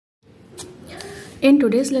In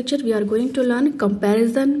today's lecture, we are going to learn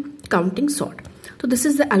comparison counting sort. So this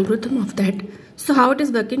is the algorithm of that. So how it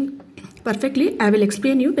is working perfectly, I will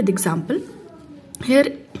explain you with example.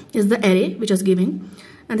 Here is the array which is given,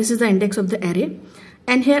 and this is the index of the array.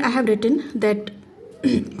 And here I have written that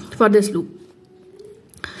for this loop,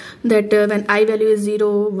 that when I value is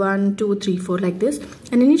 0, 1, 2, 3, 4 like this,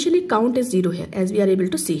 and initially count is 0 here, as we are able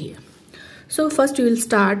to see here. So first we will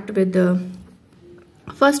start with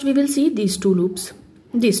first we will see these two loops.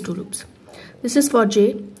 This is for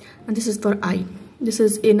j and this is for I. This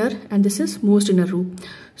is inner and this is most inner loop.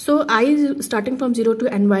 So I is starting from 0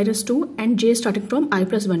 to n minus 2 and j is starting from I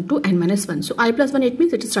plus 1 to n minus 1. So I plus 1, it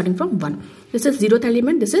means it is starting from 1. This is 0th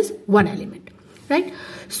element, this is 1 element, right?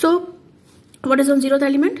 So what is on 0th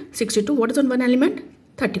element? 62. What is on 1 element?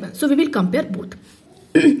 31. So we will compare both.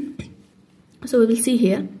 So we will see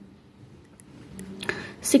here.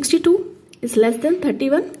 62 is less than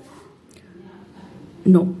 31.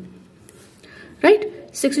 No. Right?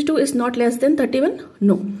 62 is not less than 31.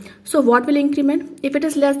 No. So what will increment? If it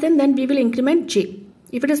is less than, then we will increment j.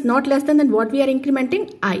 If it is not less than, then what we are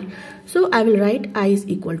incrementing? I. So I will write I is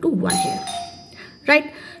equal to 1 here.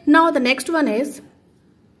 Right? Now the next one is,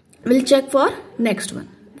 we'll check for next one,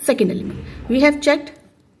 second element. We have checked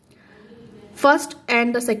first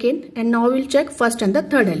and the second, and now we'll check first and the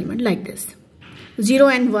third element like this. 0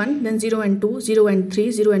 and 1, then 0 and 2, 0 and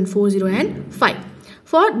 3, 0 and 4, 0 and 5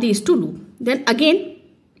 for these two loops. Then again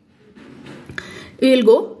we will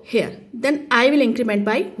go here. Then I will increment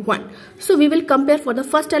by 1. So we will compare for the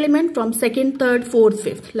first element from second, third, fourth,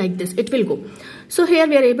 fifth like this. It will go. So here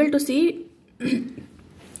we are able to see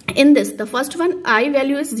in this, the first one, I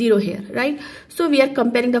value is 0 here, right? So we are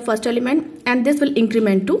comparing the first element and this will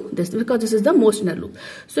increment to this because this is the most inner loop.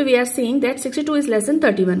 So we are saying that 62 is less than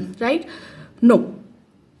 31, right? No.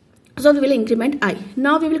 So we will increment I.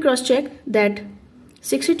 Now we will cross check that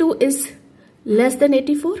 62 is less than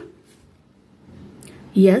 84.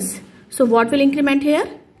 Yes. So what will increment here?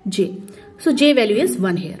 J. So J value is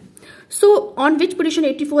 1 here. So on which position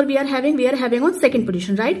 84 we are having? We are having on second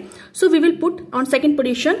position, right? So we will put on second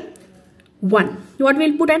position 1. What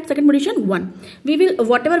we will put at second position? 1. We will,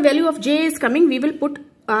 whatever value of j is coming, we will put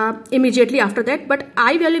immediately after that. But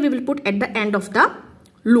I value we will put at the end of the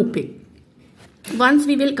looping. Once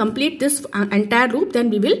we will complete this entire loop, then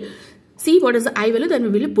we will see what is the I value,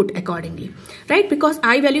 then we will put accordingly, right? Because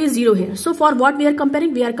I value is 0 here. So for what we are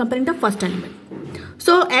comparing? We are comparing the first element.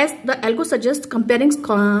 So as the algo suggests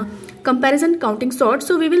comparison counting sort,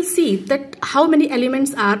 so we will see that how many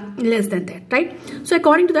elements are less than that, right? So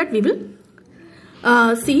according to that we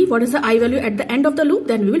will see what is the I value at the end of the loop,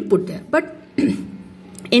 then we will put there. But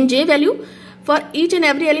in j value, for each and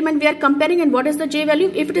every element we are comparing, and what is the j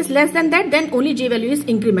value? If it is less than that, then only j value is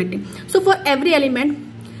incrementing. So for every element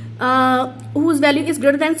whose value is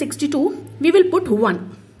greater than 62, we will put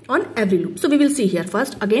 1 on every loop. So we will see here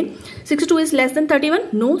first again, 62 is less than 31.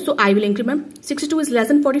 No. So I will increment. 62 is less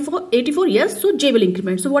than 84. Yes. So j will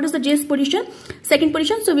increment. So what is the j's position? Second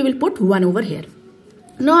position. So we will put 1 over here.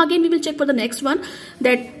 Now again we will check for the next one,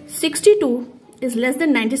 that 62 is less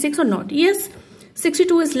than 96 or not. Yes.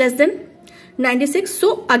 62 is less than 96.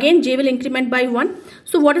 So again j will increment by 1.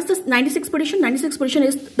 So what is the 96 position? 96 position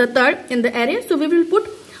is the third in the array. So we will put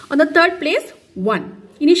on the third place 1.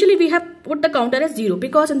 Initially we have put the counter as 0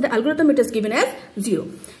 because in the algorithm it is given as 0.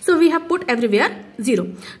 So we have put everywhere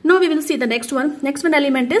 0. Now we will see the next one. Next one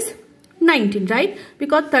element is 19, right?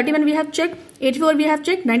 Because 31 we have checked, 84 we have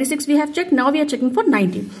checked, 96 we have checked. Now we are checking for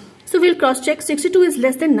 19. So we will cross check 62 is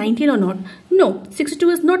less than 19 or not. No, 62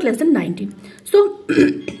 is not less than 19. So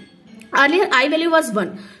earlier I value was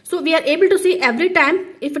 1. So we are able to see every time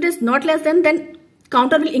if it is not less than, then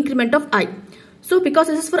counter will increment of I. So because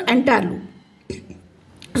this is for entire loop.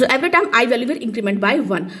 So every time I value will increment by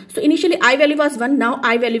 1. So initially I value was 1. Now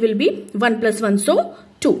I value will be 1 plus 1. So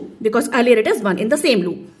 2. Because earlier it is 1 in the same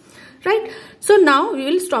loop. Right. So now we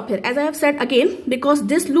will stop here. As I have said again, because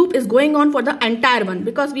this loop is going on for the entire one.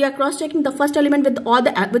 Because we are cross checking the first element with all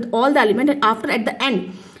the element, and after at the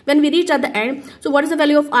end. When we reach at the end, so what is the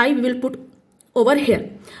value of I? We will put over here.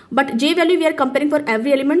 But j value we are comparing for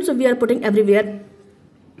every element. So we are putting everywhere.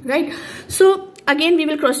 Right. So again we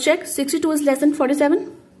will cross check. 62 is less than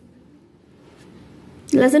 47.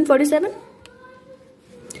 Less than 47?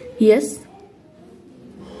 Yes.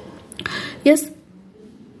 Yes.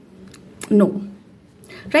 No.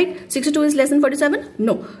 Right? 62 is less than 47?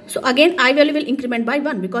 No. So again I value will increment by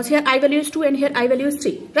 1 because here I value is 2 and here I value is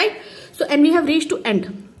 3. Right? So and we have reached to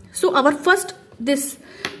end. So our first this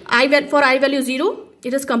for I value 0,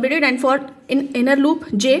 it is completed, and for in inner loop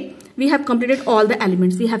j we have completed all the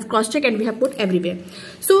elements. We have cross-checked and we have put everywhere.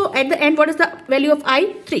 So at the end, what is the value of I?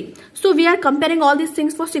 3. So we are comparing all these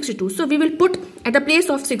things for 62. So we will put at the place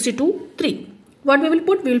of 62, 3. What we will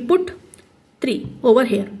put? We will put 3 over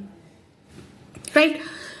here. Right?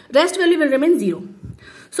 Rest value will remain 0.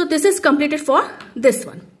 So this is completed for this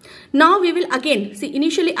one. Now we will again see,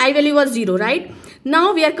 initially I value was 0, right?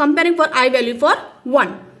 Now we are comparing for I value for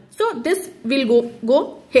 1. So this will go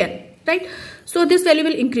here, right? So this value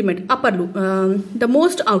will increment upper loop, the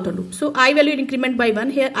most outer loop. So I value increment by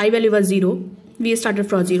 1. Here I value was 0. We started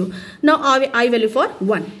from 0. Now I value for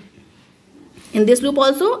 1. In this loop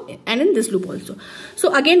also and in this loop also.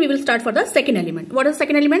 So again we will start for the second element. What is the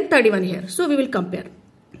second element? 31 here. So we will compare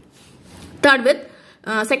third with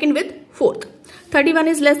second with fourth. 31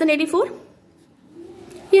 is less than 84.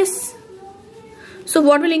 Yes. So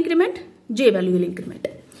what will increment? J value will increment.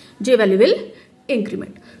 J value will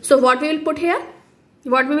increment. So what we will put here?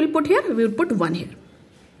 What we will put here? We will put 1 here.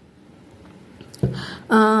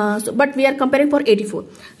 But we are comparing for 84,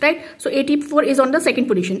 right? So 84 is on the second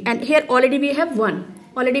position, and here already we have 1.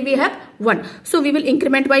 Already we have 1. So we will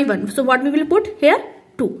increment by 1. So what we will put here?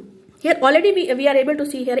 2. Here already we are able to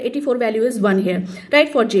see here 84 value is 1 here, right,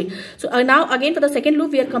 for J. So now again for the second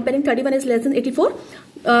loop we are comparing 31 is less than 84.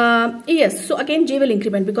 Yes, so again J will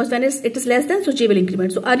increment, because when it is less than, so J will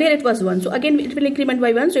increment. So earlier it was 1, so again it will increment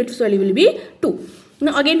by 1, so its value will be 2.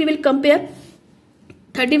 Now again we will compare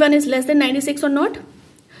 31 is less than 96 or not.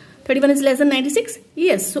 31 is less than 96.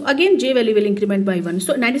 Yes, so again J value will increment by 1.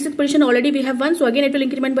 So 96 position already we have 1, so again it will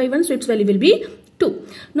increment by 1, so its value will be 2.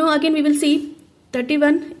 Now again we will see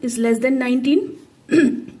 31 is less than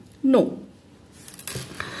 19. No,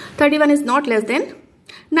 31 is not less than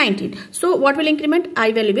 19. So what will increment?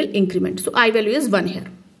 I value will increment. So I value is 1 here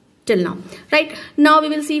till now, right? Now we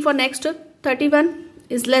will see for next 31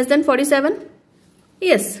 is less than 47.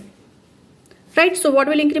 Yes, right? So what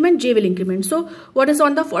will increment? J will increment. So what is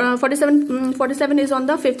on the 47 is on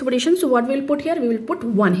the fifth position. So what we will put here? We will put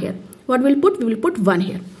 1 here. What we will put? We will put 1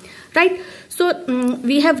 here, right? So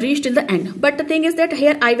we have reached till the end, but the thing is that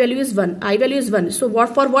here I value is 1. I value is 1. So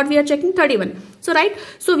for what we are checking? 31. So right,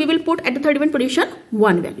 so we will put at the 31 position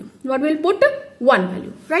 1 value. What we will put? 1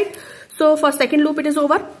 value, right? So for second loop it is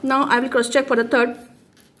over. Now I will cross check for the third.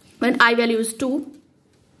 When I value is 2.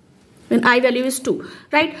 When I value is 2,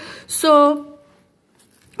 right? So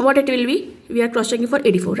what it will be? We are cross checking for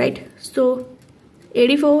 84, right? So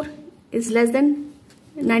 84 is less than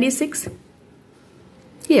 96.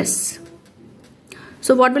 Yes.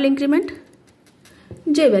 So what will increment?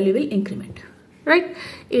 J value will increment, right?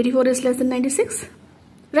 84 is less than 96,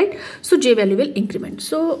 right? So J value will increment.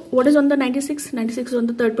 So what is on the 96? 96 is on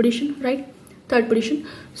the third position, right? Third position.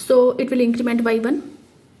 So it will increment by 1.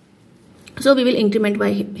 So we will increment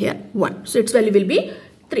by here 1. So its value will be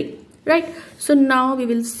 3, right? So now we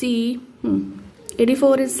will see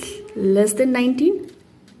 84 is less than 19.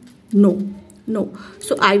 No.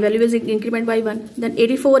 So I value is increment by 1. Then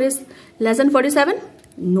 84 is less than 47.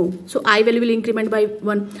 No. So I value will increment by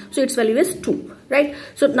 1. So its value is 2, right?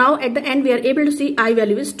 So now at the end we are able to see I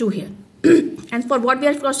value is 2 here. And for what we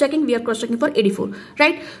are cross checking? We are cross checking for 84,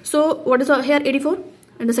 right? So what is here? 84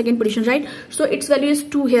 in the second position, right? So its value is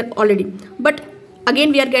 2 here already. But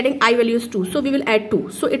again we are getting I value is 2. So we will add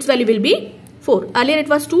 2. So its value will be 4. Earlier it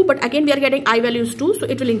was 2, but again we are getting I value is 2. So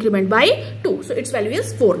it will increment by 2. So its value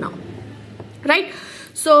is 4 now, right?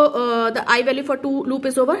 So the I value for 2 loop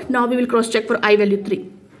is over. Now we will cross check for I value 3.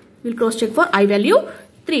 We will cross check for I value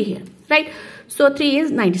 3 here, right? So 3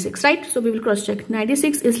 is 96, right? So we will cross check.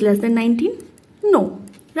 96 is less than 19. No,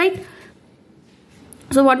 right?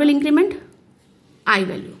 So what will increment? I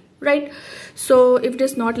value, right? So if it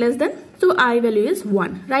is not less than, so I value is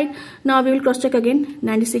 1, right? Now we will cross check again.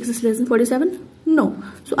 96 is less than 47. No.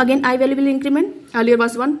 So again I value will increment. Earlier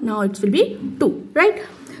was 1. Now it will be 2, right?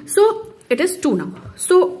 So it is 2 now.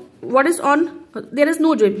 So what is on? There is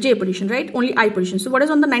no J position, right? Only I position. So what is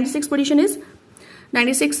on the 96 position is?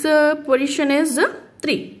 96 position is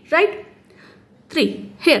 3, right?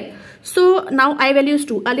 3 here. So now I value is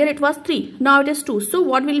 2. Earlier it was 3. Now it is 2. So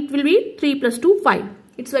what will be? 3 plus 2, 5.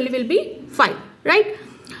 Its value will be 5, right?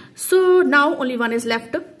 So now only 1 is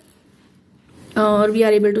left. Or we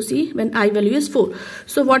are able to see when I value is 4.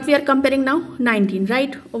 So what we are comparing now? 19,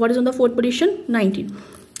 right? What is on the fourth position? 19.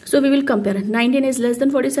 So we will compare. 19 is less than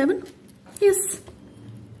 47. Yes.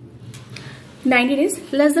 19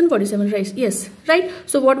 is less than 47, right? Yes, right?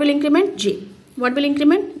 So what will increment? J. What will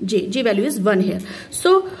increment? J. J value is 1 here.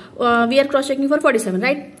 So we are cross checking for 47,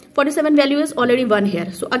 right? 47 value is already 1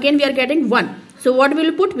 here. So again we are getting 1. So what we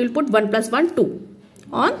will put? We will put 1 plus 1, 2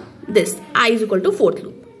 on this. I is equal to fourth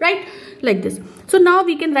loop, right? Like this. So now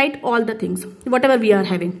we can write all the things, whatever we are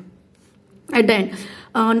having at the end.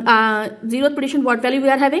 On 0th position, what value we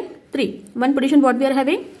are having? 3. 1 position, what we are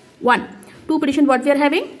having? 1. 2 position, what we are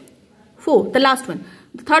having? 4. The last one.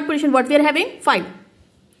 The 3rd position, what we are having? 5.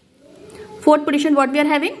 4th position, what we are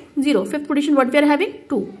having? 0. 5th position, what we are having?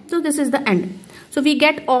 2. So this is the end. So we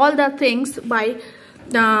get all the things by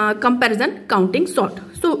comparison, counting, sort.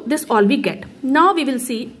 So this all we get. Now we will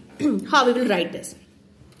see how we will write this.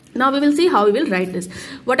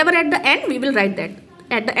 Whatever at the end, we will write that.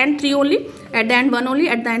 At the end 3 only, at the end 1 only,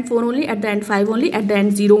 at the end 4 only, at the end 5 only, at the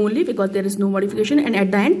end 0 only, because there is no modification, and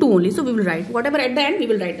at the end 2 only. So we will write whatever at the end, we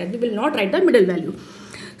will write that. We will not write the middle value.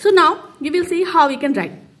 So now we will see how we can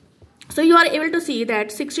write. So you are able to see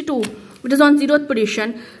that 62, which is on 0th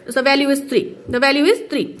position, the value is 3. The value is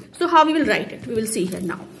 3. So how we will write it? We will see here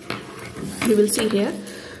now. We will see here.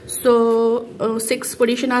 So 6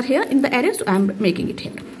 position are here in the array. So I am making it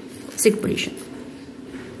here. 6th position.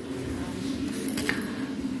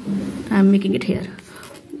 I am making it here.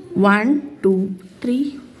 1, 2,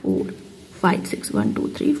 3, 4, 5, 6. 1, 2,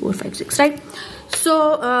 3, 4, 5, 6. Right.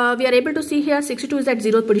 So we are able to see here 62 is at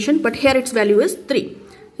 0th position, but here its value is 3.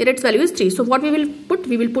 Here its value is 3. So what we will put?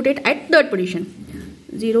 We will put it at 3rd position.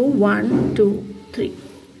 0, 1, 2, 3.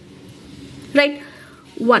 Right.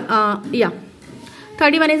 1. Yeah.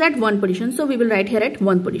 31 is at 1 position. So we will write here at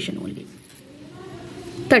 1 position only.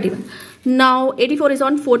 31. Now 84 is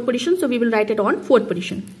on 4th position. So we will write it on 4th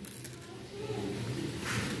position.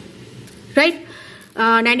 Right.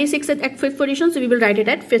 96 is at 5th position. So we will write it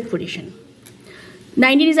at 5th position.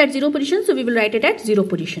 19 is at 0 position. So we will write it at 0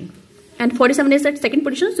 position. And 47 is at 2nd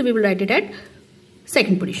position. So we will write it at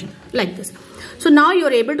 2nd position, like this. So now you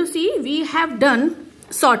are able to see we have done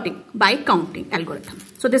sorting by counting algorithm.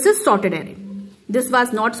 So this is sorted array. This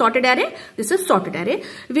was not sorted array. This is sorted array,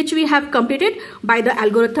 which we have completed by the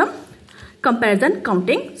algorithm comparison,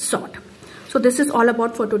 counting, sort. So this is all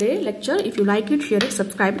about for today lecture. If you like it, share it,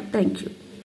 subscribe. Thank you.